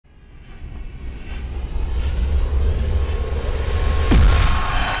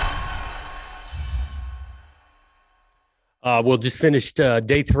We'll just finished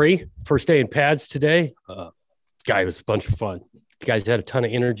day three, first day in pads today. Guy, it was a bunch of fun. The guys had a ton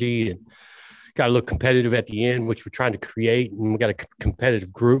of energy and got to look competitive at the end, which we're trying to create. And we got a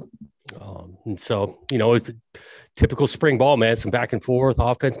competitive group. And so, it's a typical spring ball, man. Some back and forth,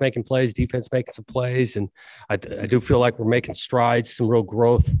 offense making plays, defense making some plays. And I do feel like we're making strides, some real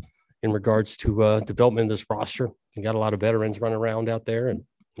growth in regards to development of this roster. We got a lot of veterans running around out there and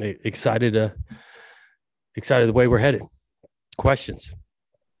excited the way we're headed. Questions?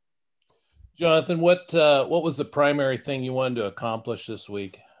 Jonathan, what was the primary thing you wanted to accomplish this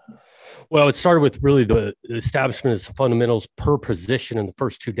week? Well, it started with really the establishment of some fundamentals per position in the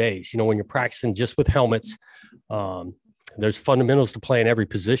first 2 days. When you're practicing just with helmets, there's fundamentals to play in every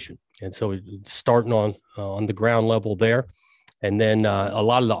position. And so starting on the ground level there. And then a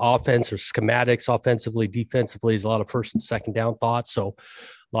lot of the offense or schematics, offensively, defensively, is a lot of first and second down thoughts. So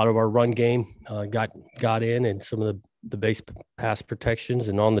a lot of our run game got in, and some of the base pass protections.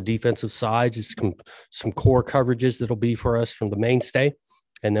 And on the defensive side, just some core coverages that'll be for us from the mainstay.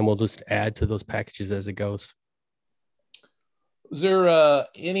 And then we'll just add to those packages as it goes. Is there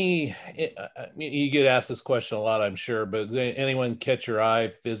you get asked this question a lot, I'm sure, but did anyone catch your eye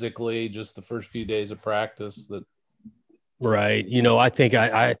physically just the first few days of practice that? Right. I think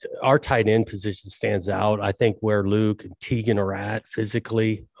our tight end position stands out. I think where Luke and Tegan are at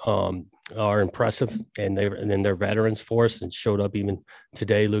physically are impressive, and then they're veterans for us and showed up even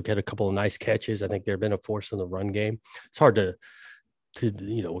today. Luke had a couple of nice catches. I think they've been a force in the run game. It's hard to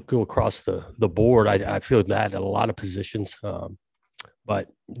go across the board. I feel that at a lot of positions. But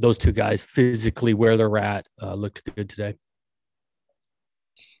those two guys physically where they're at looked good today.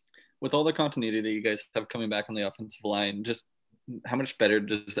 With all the continuity that you guys have coming back on the offensive line, just how much better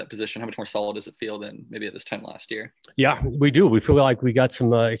does that position, how much more solid does it feel than maybe at this time last year? Yeah, we do. We feel like we got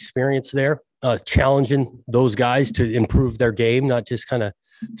some experience there, challenging those guys to improve their game, not just kind of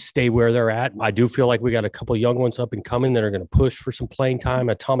stay where they're at. I do feel like we got a couple of young ones up and coming that are going to push for some playing time.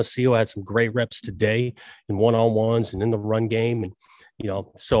 Tomasio had some great reps today in one-on-ones and in the run game. And,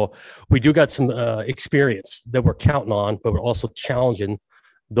 so we do got some experience that we're counting on, but we're also challenging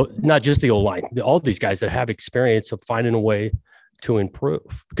not just the O-line, all these guys that have experience of finding a way to improve,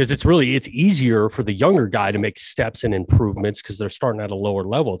 because it's easier for the younger guy to make steps and improvements because they're starting at a lower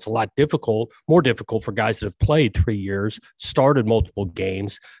level. It's a lot more difficult for guys that have played 3 years, started multiple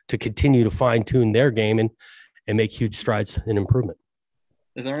games, to continue to fine tune their game and make huge strides in improvement.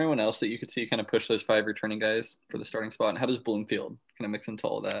 Is there anyone else that you could see kind of push those 5 returning guys for the starting spot? And how does Bloomfield kind of mix into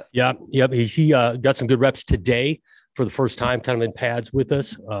all of that? Yeah. Yep. He got some good reps today for the first time, kind of in pads with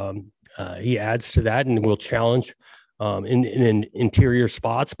us. He adds to that, and we'll challenge in interior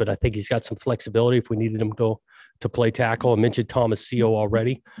spots, but I think he's got some flexibility if we needed him to play tackle. I mentioned Tomasio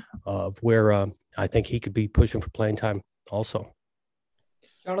already, of where I think he could be pushing for playing time also.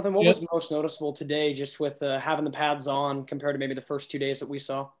 Jonathan, what was most noticeable today, just with having the pads on compared to maybe the first 2 days that we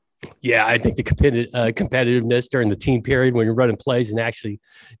saw? Yeah, I think the competitiveness during the team period when you're running plays and actually,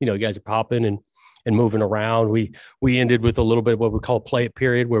 you guys are popping and moving around. We ended with a little bit of what we call play it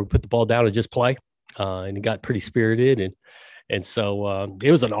period, where we put the ball down and just play. And it got pretty spirited. And so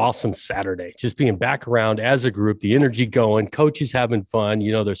it was an awesome Saturday, just being back around as a group, the energy going, coaches having fun.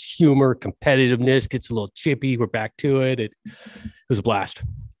 There's humor, competitiveness, gets a little chippy. We're back to it. It was a blast.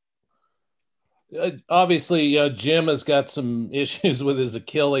 Obviously, Jim has got some issues with his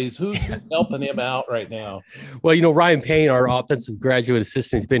Achilles. Who's helping him out right now? Well, Ryan Payne, our offensive graduate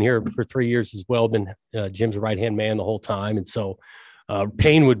assistant, has been here for 3 years as well, been Jim's right-hand man the whole time. And so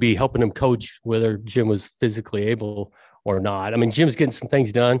Payne would be helping him coach whether Jim was physically able or not. I mean, Jim's getting some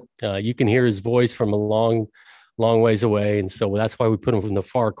things done. You can hear his voice from a long ways away. And so that's why we put him in the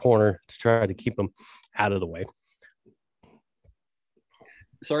far corner to try to keep him out of the way.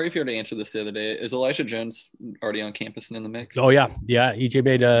 Sorry if you already answered this the other day. Is Elijah Jones already on campus and in the mix? Oh, yeah. Yeah. EJ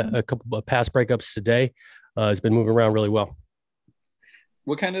made a couple of pass breakups today. He's been moving around really well.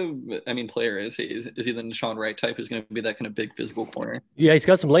 What kind of, player is he? Is he the Deshaun Wright type who's going to be that kind of big physical corner? Yeah, he's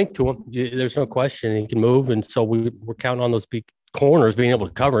got some length to him. There's no question. He can move, and so we're counting on those big corners being able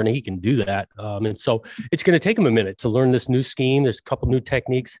to cover, and he can do that. And so it's going to take him a minute to learn this new scheme. There's a couple new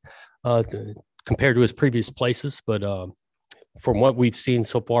techniques compared to his previous places, but from what we've seen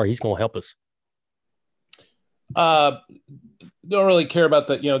so far, he's going to help us. Don't really care about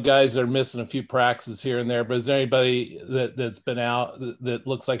that, guys that are missing a few practices here and there, but is there anybody that's been out that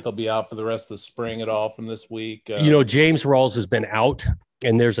looks like they'll be out for the rest of the spring at all from this week? James Rawls has been out,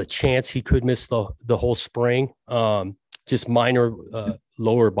 and there's a chance he could miss the whole spring. Just minor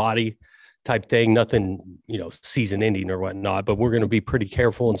lower body type thing, nothing, season ending or whatnot, but we're going to be pretty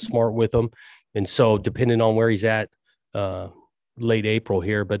careful and smart with him. And so depending on where he's at late April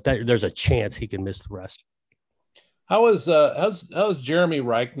here, but there's a chance he can miss the rest. How's Jeremy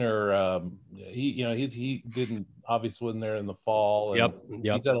Reichner? He didn't obviously wasn't there in the fall. And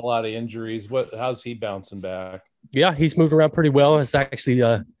Yep. He's had a lot of injuries. How's he bouncing back? Yeah, he's moving around pretty well. I was actually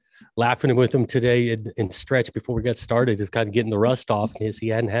laughing with him today in stretch before we got started, just kind of getting the rust off because he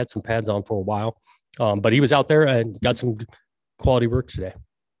hadn't had some pads on for a while. But he was out there and got some quality work today.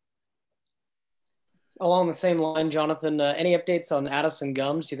 Along the same line, Jonathan, any updates on Addison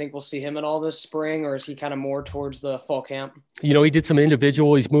Gums? Do you think we'll see him at all this spring, or is he kind of more towards the fall camp? He did some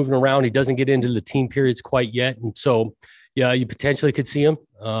individual. He's moving around. He doesn't get into the team periods quite yet. And so, yeah, you potentially could see him.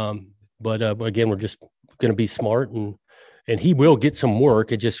 But again, we're just going to be smart and he will get some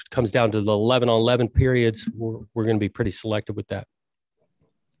work. It just comes down to the 11-on-11 periods. We're going to be pretty selective with that.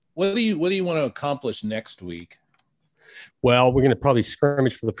 What do you want to accomplish next week? Well, we're going to probably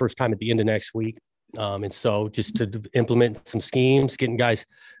scrimmage for the first time at the end of next week. And so just to implement some schemes, getting guys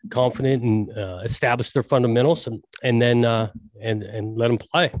confident and establish their fundamentals and then and let them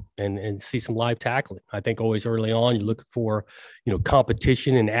play and see some live tackling. I think always early on, you're looking for,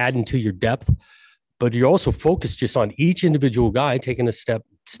 competition and adding to your depth, but you're also focused just on each individual guy taking a step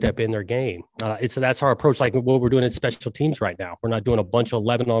in their game. That's our approach, like what we're doing in special teams right now. We're not doing a bunch of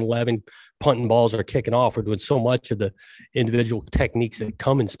 11-on-11 punting balls or kicking off. We're doing so much of the individual techniques that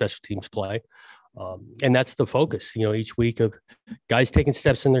come in special teams play. And that's the focus, each week of guys taking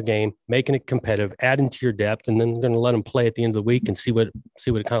steps in their game, making it competitive, adding to your depth, and then going to let them play at the end of the week and see what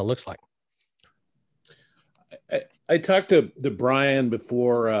it kind of looks like. I talked to Brian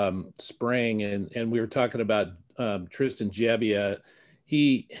before spring, and we were talking about Tristan Gebbia.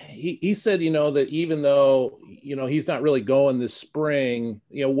 He said, that even though, he's not really going this spring,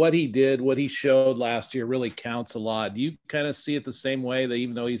 what he showed last year really counts a lot. Do you kind of see it the same way, that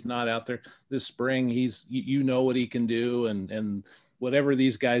even though he's not out there this spring, he's what he can do, and whatever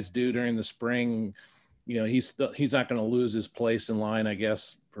these guys do during the spring, he's not going to lose his place in line, I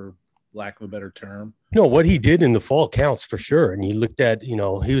guess, for lack of a better term? What he did in the fall counts for sure. And you looked at, he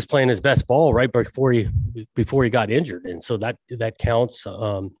was playing his best ball right before he got injured. And so that counts.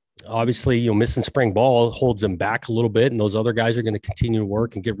 Obviously, missing spring ball holds him back a little bit, and those other guys are going to continue to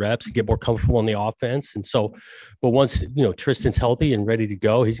work and get reps and get more comfortable in the offense. And so, but once, Tristan's healthy and ready to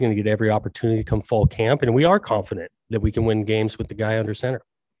go, he's going to get every opportunity to come fall camp. And we are confident that we can win games with the guy under center.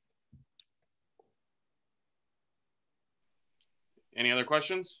 Any other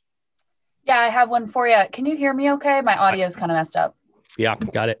questions? Yeah, I have one for you. Can you hear me okay? My audio is kind of messed up. Yeah,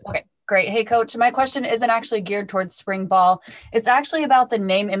 got it. Okay, great. Hey, Coach, my question isn't actually geared towards spring ball. It's actually about the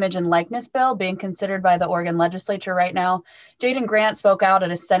name, image, and likeness bill being considered by the Oregon legislature right now. Jaden Grant spoke out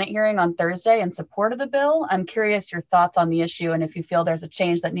at a Senate hearing on Thursday in support of the bill. I'm curious your thoughts on the issue and if you feel there's a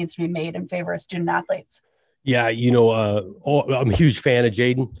change that needs to be made in favor of student athletes. Yeah, I'm a huge fan of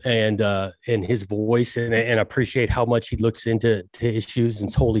Jaden and his voice, and appreciate how much he looks into issues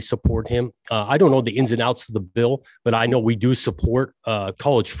and totally support him. I don't know the ins and outs of the bill, but I know we do support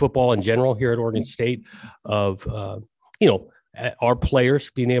college football in general here at Oregon State of, our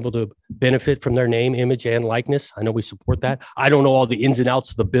players being able to benefit from their name, image, and likeness. I know we support that. I don't know all the ins and outs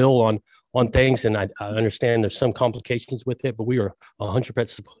of the bill on things, and I understand there's some complications with it, but we are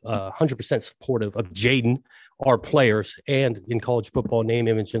 100% supportive of Jaden, our players, and in college football, name,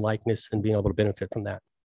 image, and likeness, and being able to benefit from that.